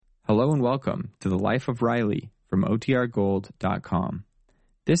Hello and welcome to The Life of Riley from OTRGold.com.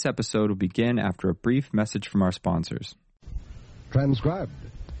 This episode will begin after a brief message from our sponsors. Transcribed.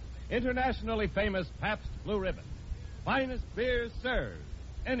 Internationally famous Pabst Blue Ribbon, finest beers served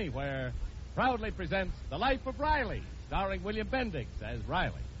anywhere, proudly presents The Life of Riley, starring William Bendix as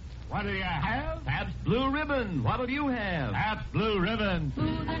Riley. What do you have? Pabst Blue Ribbon. What'll you have? Pabst Blue Ribbon.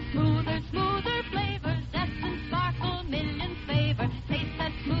 Smoother, smoother, smoother flavor. Zest and sparkle, millions favor. Taste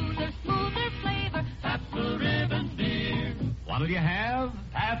that smoother, smoother flavor. Pabst Blue Ribbon beer. What'll you have?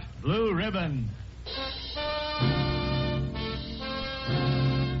 Pabst Blue Ribbon.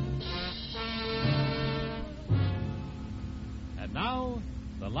 And now,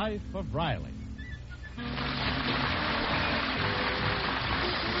 The Life of Riley.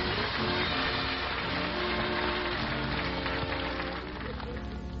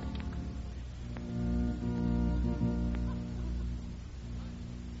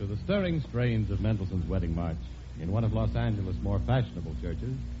 To the stirring strains of Mendelssohn's Wedding March, in one of Los Angeles' more fashionable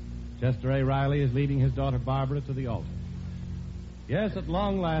churches, Chester A. Riley is leading his daughter Barbara to the altar. Yes, at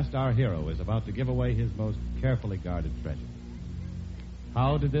long last, our hero is about to give away his most carefully guarded treasure.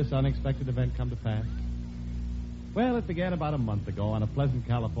 How did this unexpected event come to pass? Well, it began about a month ago on a pleasant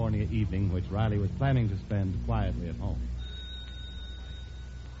California evening which Riley was planning to spend quietly at home.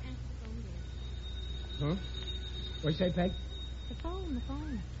 Huh? What'd you say, Peg? The phone.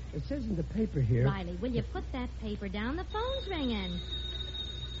 It says in the paper here. Riley, will you put that paper down? The phone's ringing.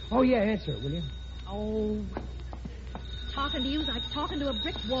 Oh, yeah, answer it, will you? Oh, talking to you's like talking to a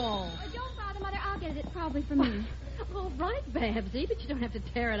brick wall. Don't bother, Mother. I'll get it. It's probably for me. All right, Babsy, but you don't have to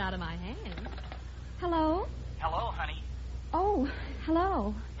tear it out of my hand. Hello? Hello, honey. Oh,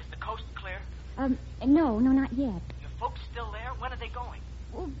 hello. Is the coast clear? No, not yet. Your folks still there? When are they going?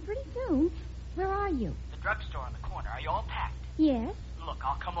 Well, pretty soon. Where are you? The drugstore on the corner. Are you all packed? Yes. Look,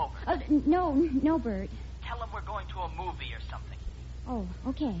 I'll come over. No, Bert. Tell them we're going to a movie or something. Oh,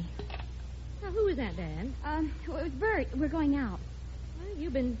 okay. Now, who is that, Dan? It was Bert. We're going out. Well,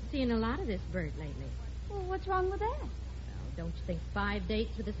 you've been seeing a lot of this Bert lately. Well, what's wrong with that? Well, don't you think 5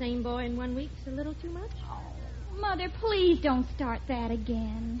 dates with the same boy in 1 week's a little too much? Oh, Mother, please don't start that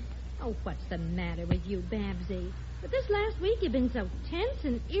again. Oh, what's the matter with you, Babsy? But this last week you've been so tense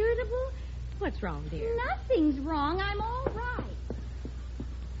and irritable. What's wrong, dear? Nothing's wrong. I'm all right.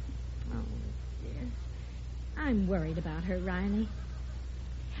 Oh, dear. I'm worried about her, Riley.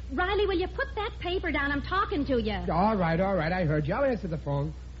 Riley, will you put that paper down? I'm talking to you. All right. I heard you. I'll answer the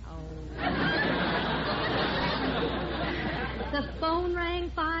phone. Oh. The phone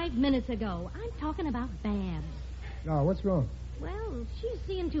rang 5 minutes ago. I'm talking about Babs. Oh, what's wrong? Well, she's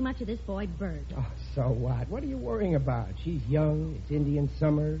seeing too much of this boy, Bert. Oh, so what? What are you worrying about? She's young. It's Indian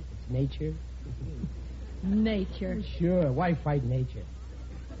summer. It's nature. Nature. Sure. Why fight nature?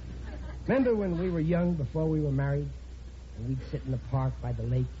 Remember when we were young before we were married? And we'd sit in the park by the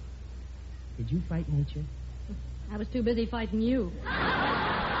lake? Did you fight nature? I was too busy fighting you.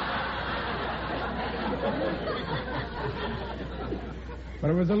 But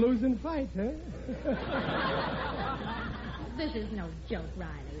it was a losing fight, huh? This is no joke,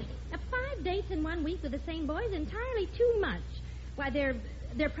 Riley. Now, 5 dates in 1 week with the same boy is entirely too much. Why, they're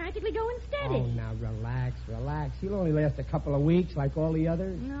practically going steady. Oh, now, relax. He'll only last a couple of weeks like all the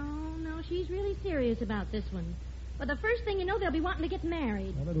others. No, she's really serious about this one. But the first thing you know, they'll be wanting to get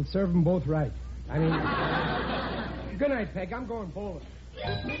married. Well, it'll serve them both right. I mean... Good night, Peg. I'm going bowling.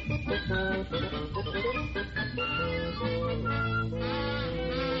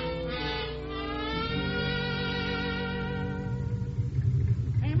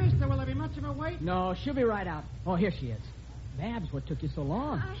 Hey, mister, will there be much of a wait? No, she'll be right out. Oh, here she is. Babs, what took you so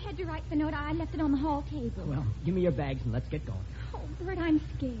long? I had to write the note. I left it on the hall table. Well, give me your bags and let's get going. Oh, Bert, I'm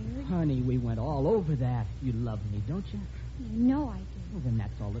scared. Honey, we went all over that. You love me, don't you? You know I do. Well, then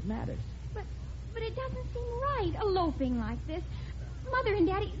that's all that matters. But it doesn't seem right, eloping like this. Mother and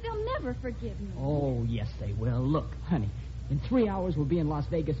Daddy, they'll never forgive me. Oh, yes, they will. Look, honey, in 3 hours we'll be in Las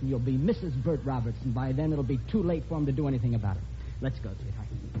Vegas and you'll be Mrs. Bert Roberts, and by then it'll be too late for him to do anything about it. Let's go, sweetheart.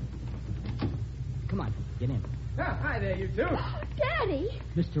 Come on, get in. Hi there, you two. Oh, Daddy!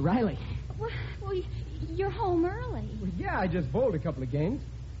 Mr. Riley. Well, you're home early. Well, yeah, I just bowled a couple of games.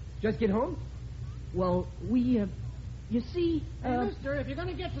 Just get home? Well, you see... Hey, mister, if you're going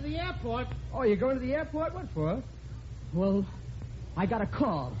to get to the airport... Oh, you're going to the airport? What for? Well, I got a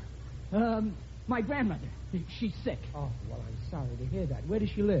call. My grandmother. She's sick. Oh, well, I'm sorry to hear that. Where does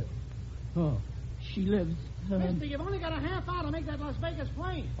she live? Oh, she lives... Mister, you've only got a half hour to make that Las Vegas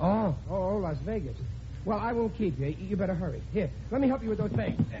plane. Oh, Las Vegas. Well, I won't keep you. You better hurry. Here, let me help you with those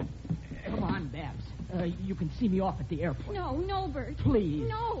bags. Come on. on, Babs. You can see me off at the airport. No, Bert. Please.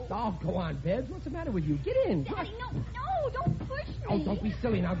 No. Oh, go on, Babs. What's the matter with you? Get in. Daddy, no, don't push me. Oh, don't be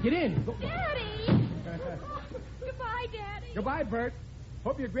silly now. Get in. Daddy! Goodbye, Daddy. Goodbye, Bert.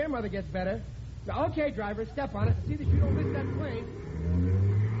 Hope your grandmother gets better. Now, okay, driver, step on it and see that you don't miss that plane.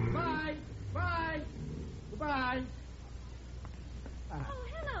 Bye. Bye. Goodbye. Oh,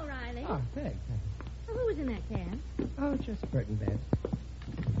 hello, Riley. Oh, thanks. Well, who was in that cab? Oh, just Bert and Babs.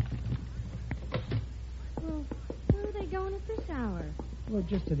 Well, where are they going at this hour? Well,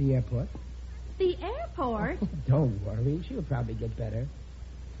 just to the airport. The airport? Don't worry. She'll probably get better.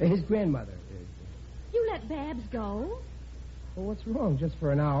 His grandmother is. You let Babs go? Well, what's wrong? Just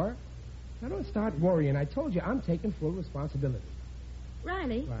for an hour? Now, don't start worrying. I told you I'm taking full responsibility.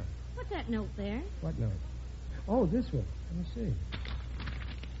 Riley, What? what's that note there? What note? Oh, this one. Let me see.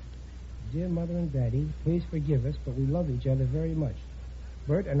 Dear Mother and Daddy, please forgive us, but we love each other very much.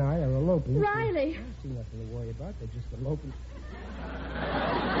 Bert and I are eloping. Riley! I see nothing to worry about. They're just eloping.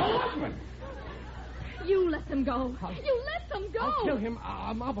 You let them go. You let them go. I'll kill him.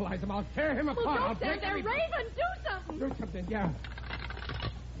 I'll mobilize him. I'll tear him apart. Well, I'll don't stand break there, everything. Raven. Do something. Do something, yeah.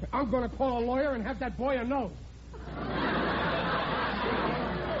 I'm going to call a lawyer and have that boy a nose. Go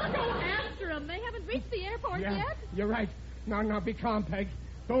after them. They haven't reached the airport Yeah, yet. you're right. Now, be calm, Peg.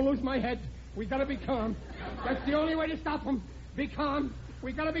 Don't lose my head. We got to be calm. That's the only way to stop them. Be calm.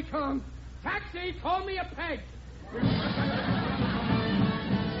 We got to be calm. Taxi, call me a Peg.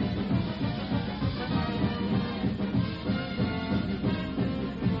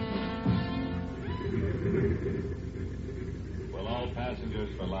 Will all passengers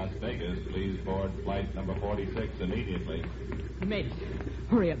for Las Vegas please board flight number 46 immediately? You made it.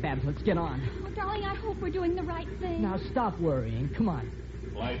 Hurry up, Babs. Let's get on. Oh, darling, I hope we're doing the right thing. Now, stop worrying. Come on.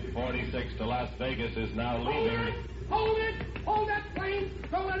 Flight 46 to Las Vegas is now leaving. Hold it! Hold that plane!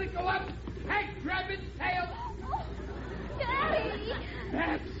 Don't let it go up! Peg, grab its tail! Oh, Daddy!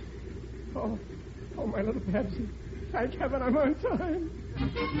 Babs! Oh, my little Babsy. Thank heaven I'm on time.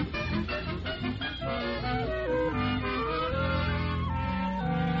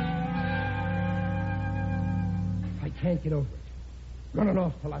 I can't get over it. Running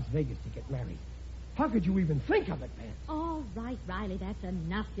off to Las Vegas to get married. How could you even think of it, man? All right, Riley, that's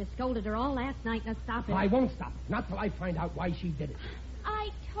enough. You scolded her all last night. Now stop it. I won't stop. Not till I find out why she did it. I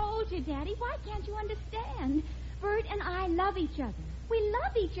told you, Daddy. Why can't you understand? Bert and I love each other. We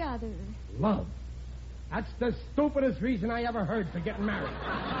love each other. Love. That's the stupidest reason I ever heard for getting married.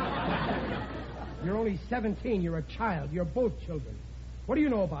 You're only 17. You're a child. You're both children. What do you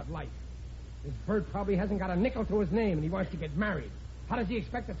know about life? This Bert probably hasn't got a nickel to his name, and he wants to get married. How does he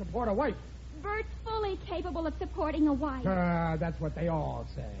expect to support a wife? Bert's fully capable of supporting a wife. That's what they all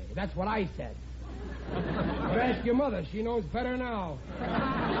say. That's what I said. But ask your mother. She knows better now.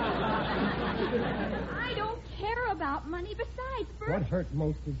 I don't care about money. Besides, Bert... What hurt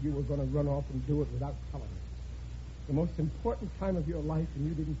most is you were going to run off and do it without telling us. The most important time of your life, and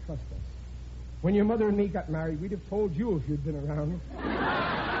you didn't trust us. When your mother and me got married, we'd have told you if you'd been around.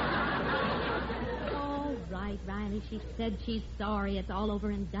 All right, Riley. She said she's sorry. It's all over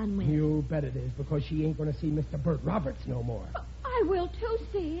and done with. You bet it is, because she ain't going to see Mr. Bert Roberts no more. I will, too,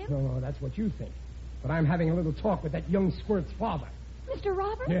 see him. No, that's what you think. But I'm having a little talk with that young squirt's father. Mr.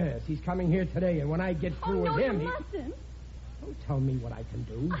 Roberts? Yes, he's coming here today, and when I get through no, with him... you mustn't. Don't tell me what I can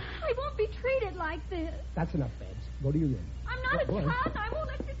do. I won't be treated like this. That's enough, Babs. Go to your room. I'm not Go a on. child. I won't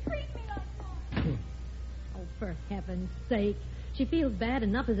let you treat me like that. Oh, for heaven's sake. She feels bad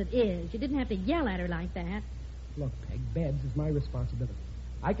enough as it is. You didn't have to yell at her like that. Look, Peg, Babs is my responsibility.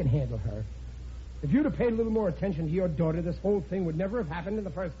 I can handle her. If you'd have paid a little more attention to your daughter, this whole thing would never have happened in the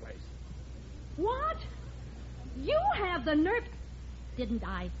first place. What? You have the nerve... Didn't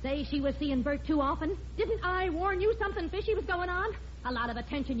I say she was seeing Bert too often? Didn't I warn you something fishy was going on? A lot of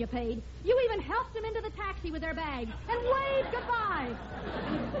attention you paid. You even helped them into the taxi with their bags and waved goodbye.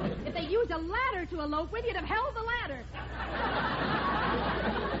 If they used a ladder to elope with, you'd have held the ladder.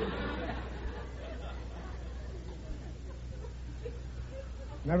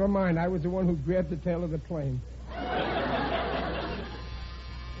 Never mind. I was the one who grabbed the tail of the plane. That's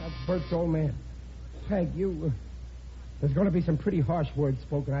Bert's old man. Peg, you... there's going to be some pretty harsh words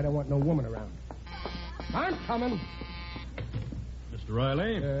spoken. I don't want no woman around. I'm coming. Mr.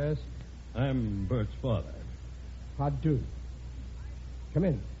 Riley? Yes? I'm Bert's father. How do? Come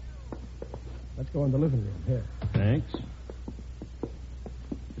in. Let's go in the living room. Here. Thanks.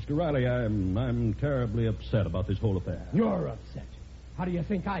 Mr. Riley, I'm terribly upset about this whole affair. You're upset. How do you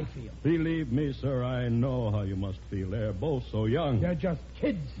think I feel? Believe me, sir, I know how you must feel. They're both so young. They're just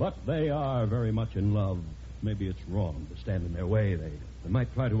kids. But they are very much in love. Maybe it's wrong to stand in their way. They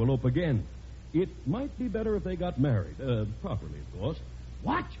might try to elope again. It might be better if they got married. Properly, of course.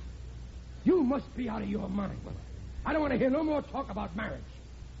 What? You must be out of your mind. I don't want to hear no more talk about marriage.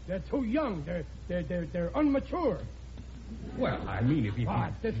 They're too young. They're unmature. Well, I mean, if he...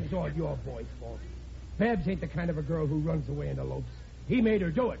 This is all your boy's fault. Babs ain't the kind of a girl who runs away and elopes. He made her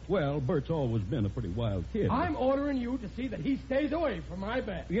do it. Well, Bert's always been a pretty wild kid. I'm ordering you to see that he stays away from my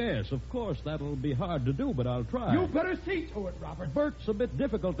bed. Yes, of course, that'll be hard to do, but I'll try. You better see to it, Robert. Bert's a bit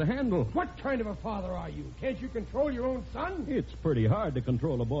difficult to handle. What kind of a father are you? Can't you control your own son? It's pretty hard to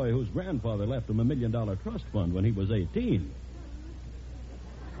control a boy whose grandfather left him $1 million trust fund when he was 18.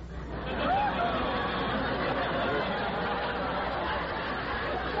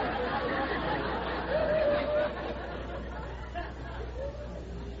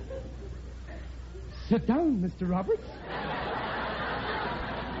 Sit down, Mr. Roberts.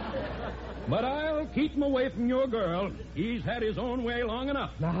 But I'll keep him away from your girl. He's had his own way long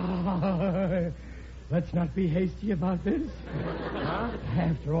enough. Now, let's not be hasty about this.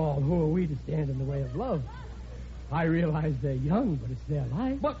 After all, who are we to stand in the way of love? I realize they're young, but it's their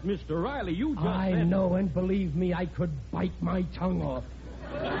life. But, Mr. Riley, you just I said... know, and believe me, I could bite my tongue off.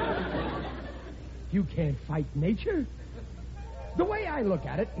 You can't fight nature. The way I look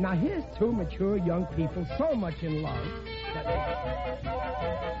at it, now here's two mature young people so much in love that...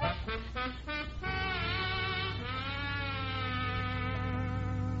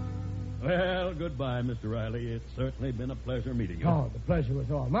 Well, goodbye, Mr. Riley. It's certainly been a pleasure meeting you. Oh, the pleasure was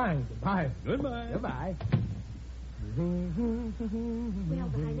all mine. Goodbye. Goodbye. Goodbye. Well,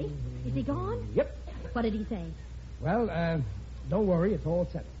 Riley, is he gone? Yep. What did he say? Well, don't worry, it's all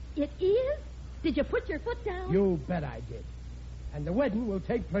settled. It is? Did you put your foot down? You bet I did. And the wedding will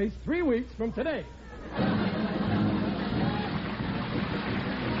take place 3 weeks from today.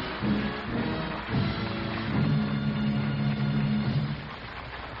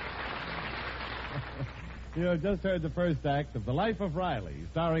 You have just heard the first act of The Life of Riley,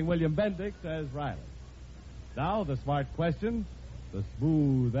 starring William Bendix as Riley. Now, the smart question, the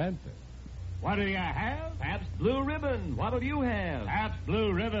smooth answer. What'll you have? Pabst Blue Ribbon. What'll you have? Pabst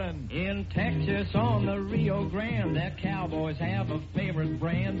Blue Ribbon. In Texas on the Rio Grande, their cowboys have a favorite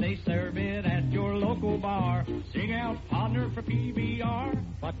brand. They serve it at your local bar. Sing out, partner, for PBR.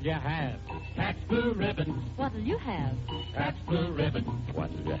 What'll you have? Pabst Blue Ribbon. What'll you have? Pabst Blue Ribbon.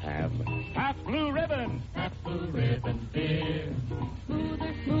 What'll you have? Pabst Blue Ribbon. Pabst Blue Ribbon beer.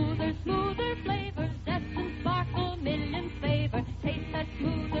 Smoother, smoother, smoother flavor. Zest and sparkle, millions favor. Taste that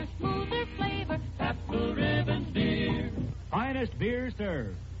smoother, smoother flavor. Pabst Blue Ribbon beer. Finest beer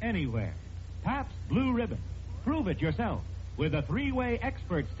served anywhere. Pabst Blue Ribbon. Prove it yourself with a 3-way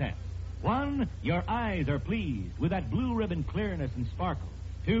experts test. 1, your eyes are pleased with that Blue Ribbon clearness and sparkle.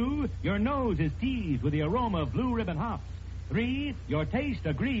 2, your nose is teased with the aroma of Blue Ribbon hops. 3, your taste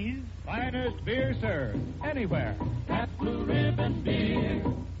agrees. Finest beer served anywhere. Pabst Blue Ribbon beer.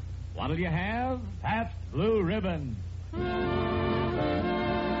 What'll you have? Pabst Blue Ribbon.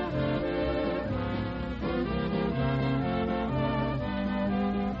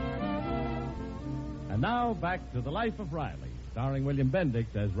 And now, back to The Life of Riley, starring William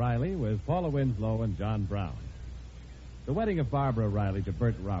Bendix as Riley with Paula Winslow and John Brown. The wedding of Barbara Riley to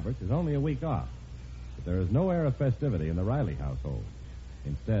Bert Roberts is only a week off, but there is no air of festivity in the Riley household.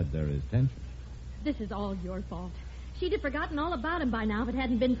 Instead, there is tension. This is all your fault. She'd have forgotten all about him by now if it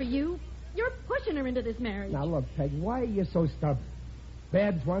hadn't been for you. You're pushing her into this marriage. Now, look, Peg, why are you so stubborn?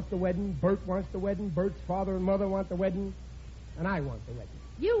 Babs wants the wedding, Bert wants the wedding, Bert's father and mother want the wedding, and I want the wedding.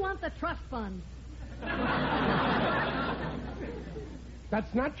 You want the trust fund.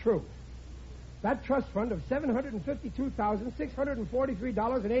 That's not true. That trust fund of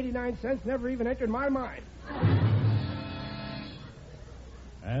 $752,643.89 never even entered my mind.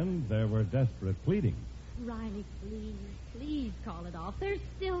 And there were desperate pleadings. Riley, please call it off. There's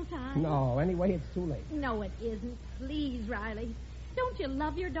still time. No, anyway, it's too late. No, it isn't. Please, Riley. Don't you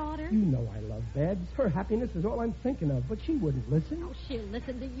love your daughter? You know I love Babs. Her happiness is all I'm thinking of, but she wouldn't listen. Oh, she'll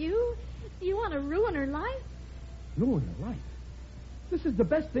listen to you. You want to ruin her life? Ruin her life? This is the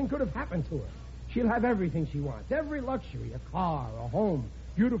best thing could have happened to her. She'll have everything she wants, every luxury, a car, a home,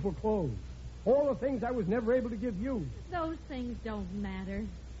 beautiful clothes, all the things I was never able to give you. Those things don't matter.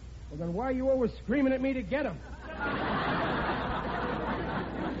 Well, then why are you always screaming at me to get them?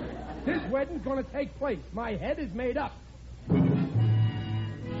 This wedding's going to take place. My head is made up.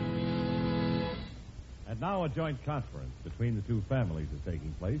 And now a joint conference between the two families is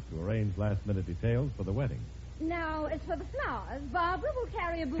taking place to arrange last-minute details for the wedding. Now, as for the flowers, Barbara will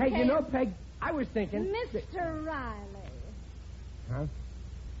carry a bouquet. Hey, you know, Peg, I was thinking... Mr. Riley. Huh?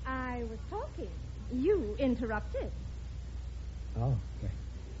 I was talking. You interrupted. Oh, okay.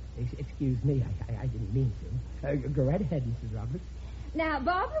 Excuse me, I didn't mean to. Go right ahead, Mrs. Roberts. Now,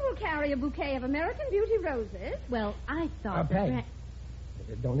 Barbara will carry a bouquet of American Beauty roses. Well, I thought Peg.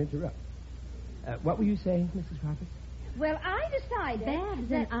 Don't interrupt. What were you saying, Mrs. Roberts? Well, I decided...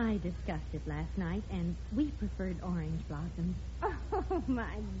 Babs and I discussed it last night, and we preferred orange blossoms. Oh,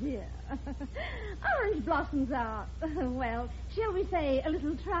 my dear. Orange blossoms are, well, shall we say a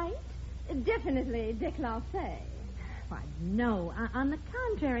little trite? Definitely déclassé. Why, no. On the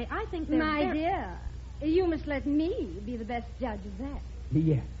contrary, I think they're My dear, you must let me be the best judge of that.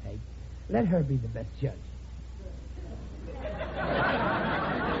 Yes, Peg. Let her be the best judge.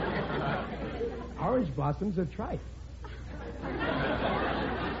 Orange blossoms are trite.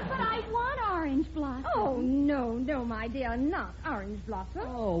 But I want orange blossom. Oh, no, my dear, not orange blossom.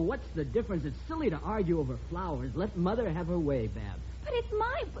 Oh, what's the difference? It's silly to argue over flowers. Let Mother have her way, Babs. But it's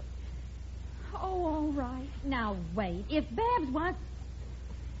my... Oh, all right. Now, wait. If Babs wants...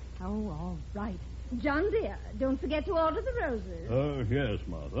 Oh, all right. John, dear, don't forget to order the roses. Yes,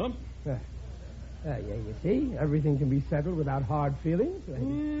 Mother. You see, everything can be settled without hard feelings.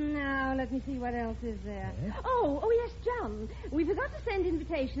 Now, let me see what else is there. Yes? Oh, yes, John. We forgot to send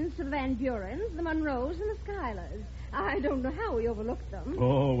invitations to the Van Burens, the Monroes, and the Schuylers. I don't know how we overlooked them.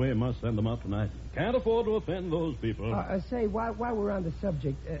 Oh, we must send them out tonight. Can't afford to offend those people. Say, while we're on the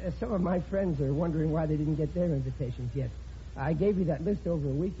subject, some of my friends are wondering why they didn't get their invitations yet. I gave you that list over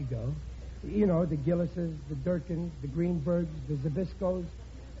a week ago. You know, the Gillises, the Durkins, the Greenbergs, the Zabiscos.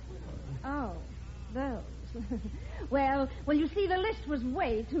 Oh, those. Well, you see, the list was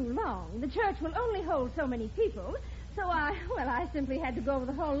way too long. The church will only hold so many people. So I simply had to go over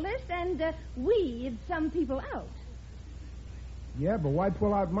the whole list and weed some people out. Yeah, but why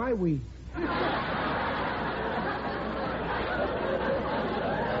pull out my weed? I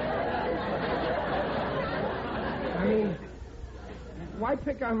mean, why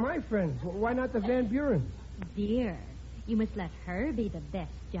pick on my friends? Why not the Van Burens? Dear, you must let her be the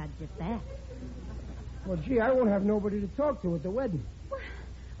best judge of that. Well, gee, I won't have nobody to talk to at the wedding.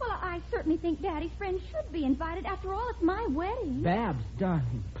 Well, I certainly think Daddy's friends should be invited. After all, it's my wedding. Babs,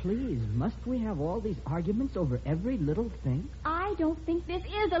 darling, please, must we have all these arguments over every little thing? I don't think this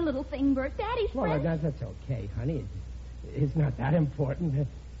is a little thing, Bert. Daddy's friends... Well, that's okay, honey. It's not that important.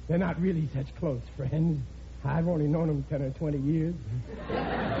 They're not really such close friends. I've only known them 10 or 20 years.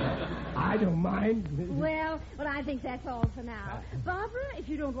 I don't mind. Well, I think that's all for now. Barbara, if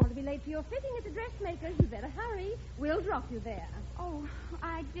you don't want to be late for your fitting at the dressmaker's, you better hurry. We'll drop you there. Oh,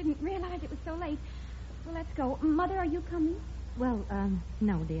 I didn't realize it was so late. Well, let's go. Mother, are you coming? Well,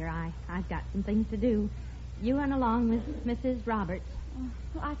 no, dear. I've got some things to do. You run along with Mrs. Roberts.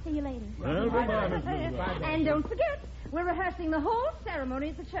 Well, I'll see you later. Well, goodbye, Mrs. Roberts. And don't forget, we're rehearsing the whole ceremony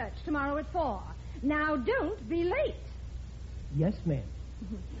at the church tomorrow at 4. Now, don't be late. Yes, ma'am.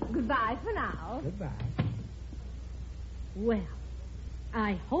 Goodbye for now. Goodbye. Well,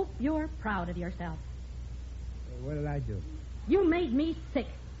 I hope you're proud of yourself. What did I do? You made me sick,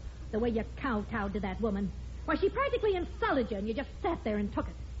 the way you kowtowed to that woman. Why, she practically insulted you, and you just sat there and took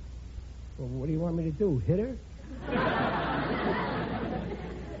it. Well, what do you want me to do, hit her?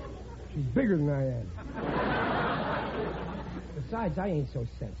 She's bigger than I am. Besides, I ain't so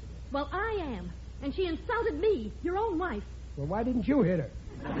sensitive. Well, I am. And she insulted me, your own wife. Well, why didn't you hit her?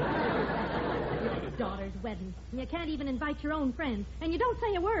 Your daughter's wedding. And you can't even invite your own friends. And you don't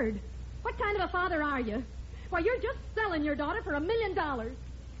say a word. What kind of a father are you? Why, you're just selling your daughter for $1 million.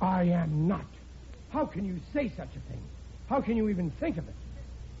 I am not. How can you say such a thing? How can you even think of it?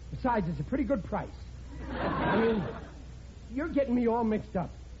 Besides, it's a pretty good price. I mean, you're getting me all mixed up.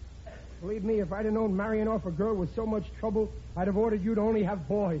 Believe me, if I'd have known marrying off a girl was so much trouble, I'd have ordered you to only have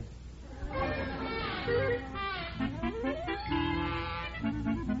boys.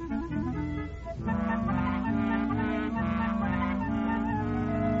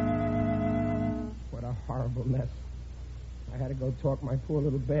 What a horrible mess. I had to go talk my poor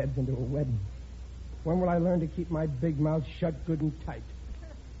little Babs into a wedding. When will I learn to keep my big mouth shut good and tight?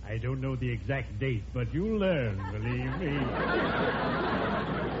 I don't know the exact date, but you'll learn, believe me.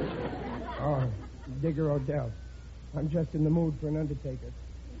 Oh, Digger Odell. I'm just in the mood for an undertaker.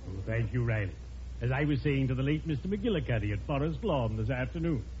 Oh, thank you, Riley. As I was saying to the late Mr. McGillicuddy at Forest Lawn this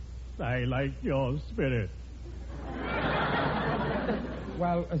afternoon, I like your spirit.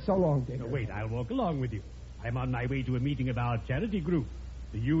 Well, so long, Digger. No, wait, I'll walk along with you. I'm on my way to a meeting of our charity group,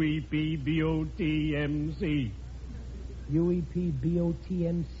 the UEPBOTMC.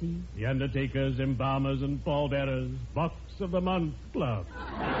 UEPBOTMC? The Undertakers, Embalmers, and Pallbearers Box of the Month Club.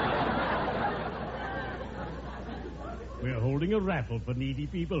 We're holding a raffle for needy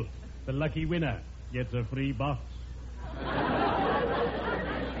people. The lucky winner gets a free box.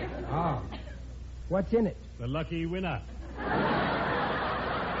 Oh. What's in it? The lucky winner.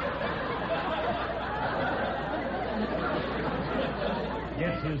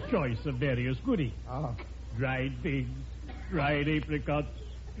 Gets his choice of various goodies. Oh. Dried figs, dried apricots,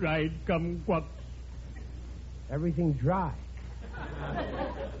 dried kumquats. Everything dry.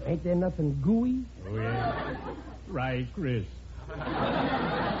 Ain't there nothing gooey? Oh, yeah. Rye crisp.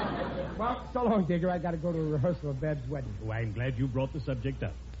 Well, so long, Digger. I got to go to a rehearsal of Bab's wedding. Oh, I'm glad you brought the subject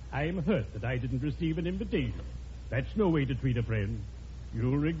up. I'm hurt that I didn't receive an invitation. That's no way to treat a friend.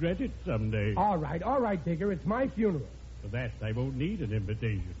 You'll regret it someday. All right, Digger. It's my funeral. For that, I won't need an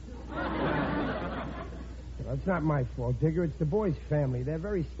invitation. Well, it's not my fault, Digger. It's the boys' family. They're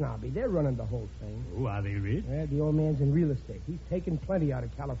very snobby. They're running the whole thing. Oh, are they rich? Yeah, the old man's in real estate. He's taken plenty out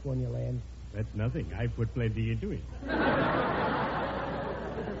of California land. That's nothing. I've put plenty into it.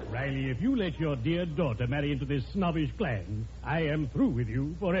 Riley, if you let your dear daughter marry into this snobbish clan, I am through with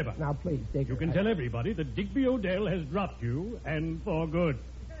you forever. Now, please, Digger. You can tell everybody that Digby Odell has dropped you, and for good.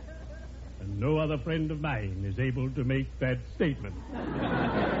 And no other friend of mine is able to make that statement.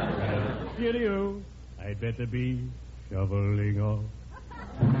 Well, cheerio. I'd better be shoveling off.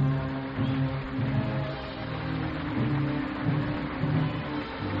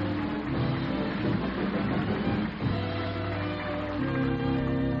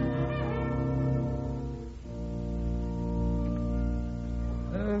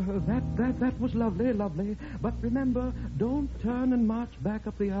 That was lovely, lovely. But remember, don't turn and march back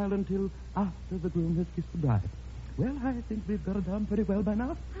up the aisle until after the groom has kissed the bride. Well, I think we've got it done pretty well by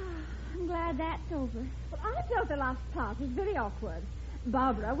now. I'm glad that's over. Well, I felt the last part was very awkward.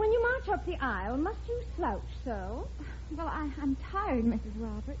 Barbara, when you march up the aisle, must you slouch so? Well, I'm tired, Mrs.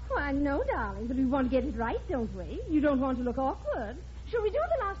 Roberts. Oh, I know, darling, but we want to get it right, don't we? You don't want to look awkward. Shall we do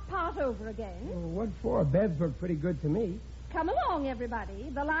the last part over again? Well, what for? Babs looked pretty good to me. Come along, everybody.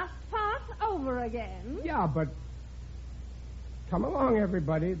 The last part over again. Yeah, but... Come along,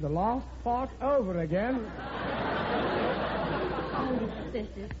 everybody. The last part over again. Oh, this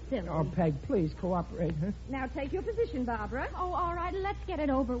is silly. Oh, Peg, please cooperate, huh? Now take your position, Barbara. Oh, all right, let's get it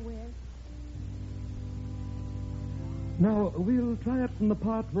over with. Now, we'll try it from the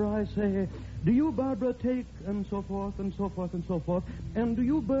part where I say, do you, Barbara, take, and so forth, and so forth, and so forth, and do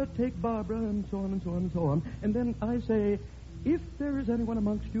you, Bert, take Barbara, and so on, and so on, and so on. And then I say, if there is anyone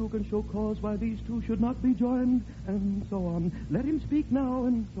amongst you who can show cause why these two should not be joined, and so on, let him speak now,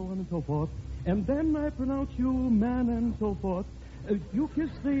 and so on, and so forth. And then I pronounce you man, and so forth. You kiss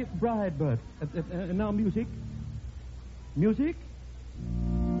the bride, Bert. Now, music. Music.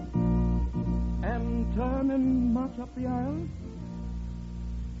 And turn and march up the aisle.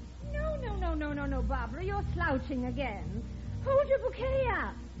 No, Barbara. You're slouching again. Hold your bouquet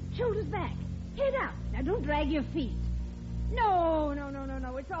up. Shoulders back. Head up. Now, don't drag your feet. No.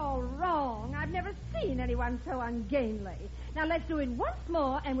 It's all wrong. I've never seen anyone so ungainly. Now, let's do it once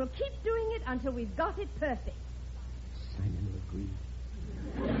more, and we'll keep doing it until we've got it perfect. Simon agrees.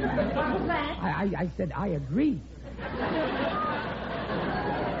 What was that? I said I agree.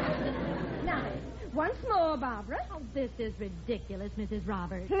 Now, once more, Barbara. Oh, this is ridiculous, Mrs.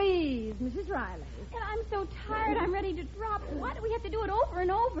 Roberts. Please, Mrs. Riley. And I'm so tired I'm ready to drop. Why do we have to do it over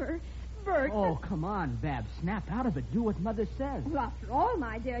and over? Bert. Oh, come on, Babs. Snap out of it. Do what Mother says. Well, after all,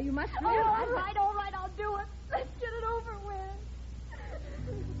 my dear, you must realize... All right, I'll do it. Let's get it over with.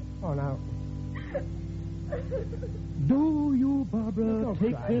 Oh, now... Do you, Barbara, Don't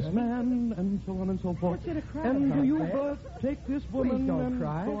take cry, this honey. man, and so on and so forth? What's there to cry And do about, you, Babs? Bert, take this woman, Please don't and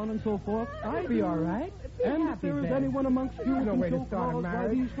cry. so on and so forth? I'll be all right. Be And if happy, there is Babs. anyone amongst you There's no who way can to show start a cause why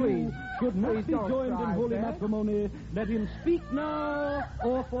marriage. these Please. two should not Please be don't joined cry, in holy Babs. matrimony, let him speak now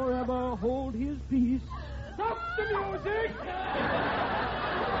or forever hold his peace. Stop the music!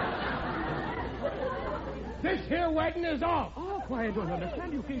 This here wedding is off. Oh, why, I don't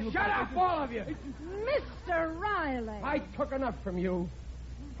understand. You can't... Shut up, all of you. Mr. Riley. I took enough from you.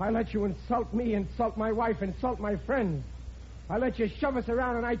 I let you insult me, insult my wife, insult my friends. I let you shove us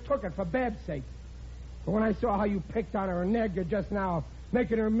around, and I took it for Bab's sake. But when I saw how you picked on her and nagged her just now,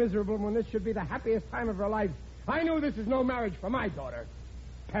 making her miserable when this should be the happiest time of her life, I knew this is no marriage for my daughter.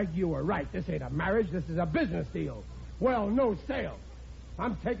 Peg, you were right. This ain't a marriage. This is a business deal. Well, no sale.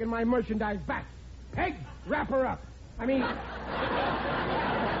 I'm taking my merchandise back. Peg, wrap her up. I mean, get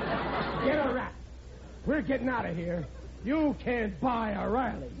her wrapped. We're getting out of here. You can't buy a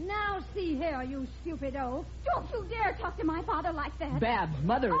Riley. Now see here, you stupid oaf. Don't you dare talk to my father like that. Babs,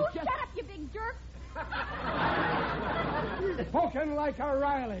 Mother Oh, is just... shut up, you big jerk. Spoken like a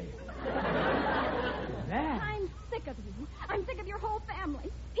Riley. Babs. I'm sick of you. I'm sick of your whole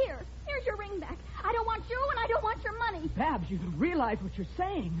family. Here's your ring back. I don't want you, and I don't want your money. Babs, you realize what you're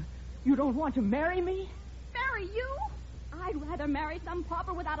saying. You don't want to marry me? Marry you? I'd rather marry some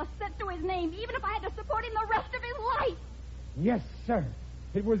pauper without a cent to his name, even if I had to support him the rest of his life. Yes, sir.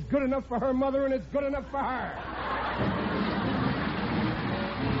 It was good enough for her mother, and it's good enough for her.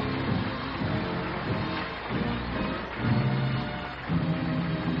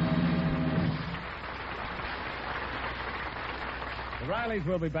 The Rileys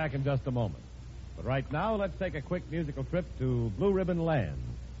will be back in just a moment. But right now, let's take a quick musical trip to Blue Ribbon Land,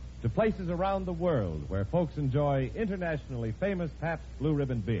 to places around the world where folks enjoy internationally famous Pabst Blue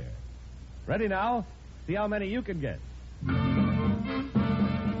Ribbon beer. Ready now? See how many you can get.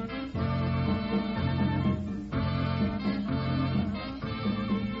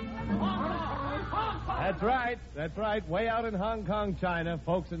 That's right. Way out in Hong Kong, China,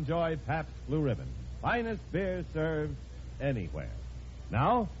 folks enjoy Pabst Blue Ribbon. Finest beer served anywhere.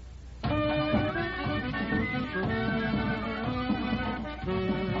 Now? That's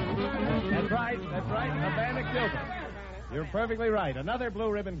right. Havana, Cuba. You're perfectly right. Another Blue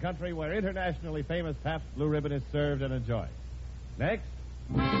Ribbon country where internationally famous Pabst Blue Ribbon is served and enjoyed. Next.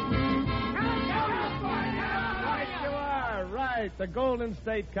 Right you are. Right. The Golden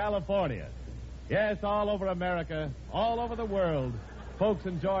State, California. Yes, all over America, all over the world, folks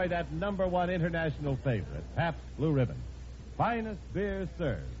enjoy that number one international favorite, Pabst Blue Ribbon. Finest beer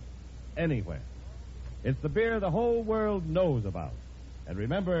served anywhere. It's the beer the whole world knows about. And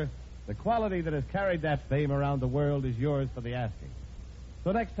remember, the quality that has carried that fame around the world is yours for the asking.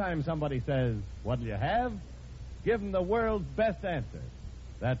 So next time somebody says, what'll you have? Give them the world's best answer.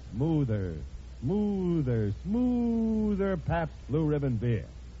 That smoother Pabst Blue Ribbon beer.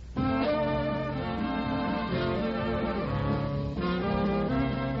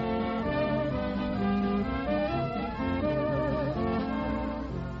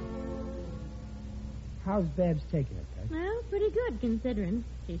 How's Babs taking it, Peg? Well, pretty good, considering.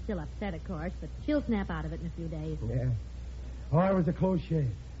 She's still upset, of course, but she'll snap out of it in a few days. Yeah. Oh, it was a close shave.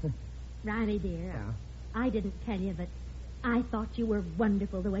 Riley, dear, Yeah? I didn't tell you, but I thought you were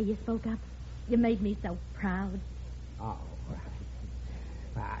wonderful the way you spoke up. You made me so proud. Oh,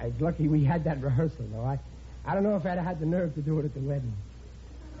 it's lucky we had that rehearsal, though. I don't know if I'd have had the nerve to do it at the wedding.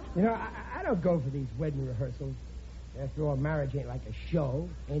 You know, I don't go for these wedding rehearsals. After all, marriage ain't like a show,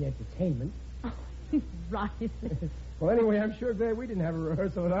 ain't entertainment. Right. Well, anyway, I'm sure, Babe, we didn't have a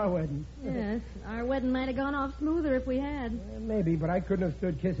rehearsal at our wedding. Yes, our wedding might have gone off smoother if we had. Maybe, but I couldn't have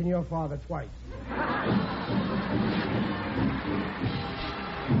stood kissing your father twice.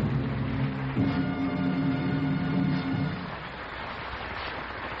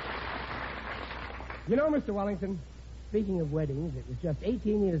 You know, Mr. Wellington, speaking of weddings, it was just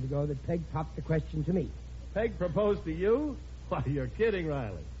 18 years ago that Peg popped the question to me. Peg proposed to you? Why, you're kidding,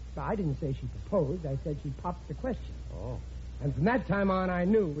 Riley. I didn't say she proposed. I said she popped the question. Oh. And from that time on, I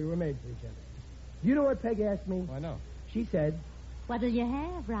knew we were made for each other. You know what Peg asked me? Why, no. She said... What'll you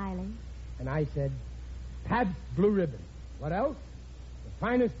have, Riley? And I said, Pabst Blue Ribbon. What else? The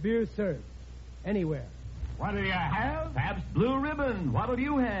finest beer served. Anywhere. What'll you have? Pabst Blue Ribbon. What'll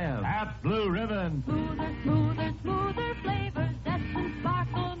you have? Pabst Blue Ribbon. Smoother flavor. Zest and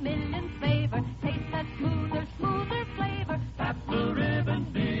sparkle, millions favor. Taste that smoother flavor. Pabst Blue Ribbon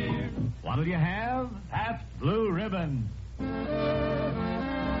beer. What'll you have? Pabst Blue Ribbon.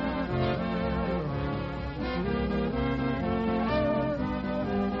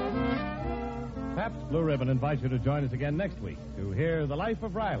 Pabst Blue Ribbon invites you to join us again next week to hear The Life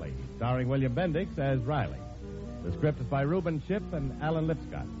of Riley, starring William Bendix as Riley. The script is by Reuben Shipp and Alan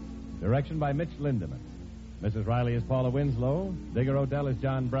Lipscott. Direction by Mitch Lindemann. Mrs. Riley is Paula Winslow, Digger Odell is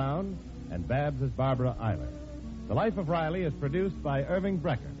John Brown, and Babs is Barbara Eiler. The Life of Riley is produced by Irving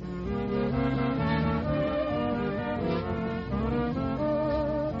Brecker.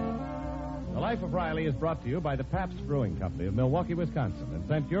 The Life of Riley is brought to you by the Pabst Brewing Company of Milwaukee, Wisconsin, and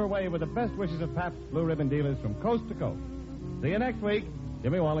sent your way with the best wishes of Pabst Blue Ribbon dealers from coast to coast. See you next week.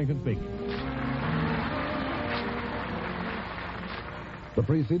 Jimmy Wallington speaking. The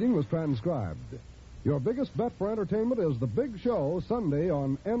preceding was transcribed. Your biggest bet for entertainment is The Big Show, Sunday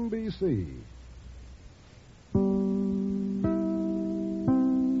on NBC.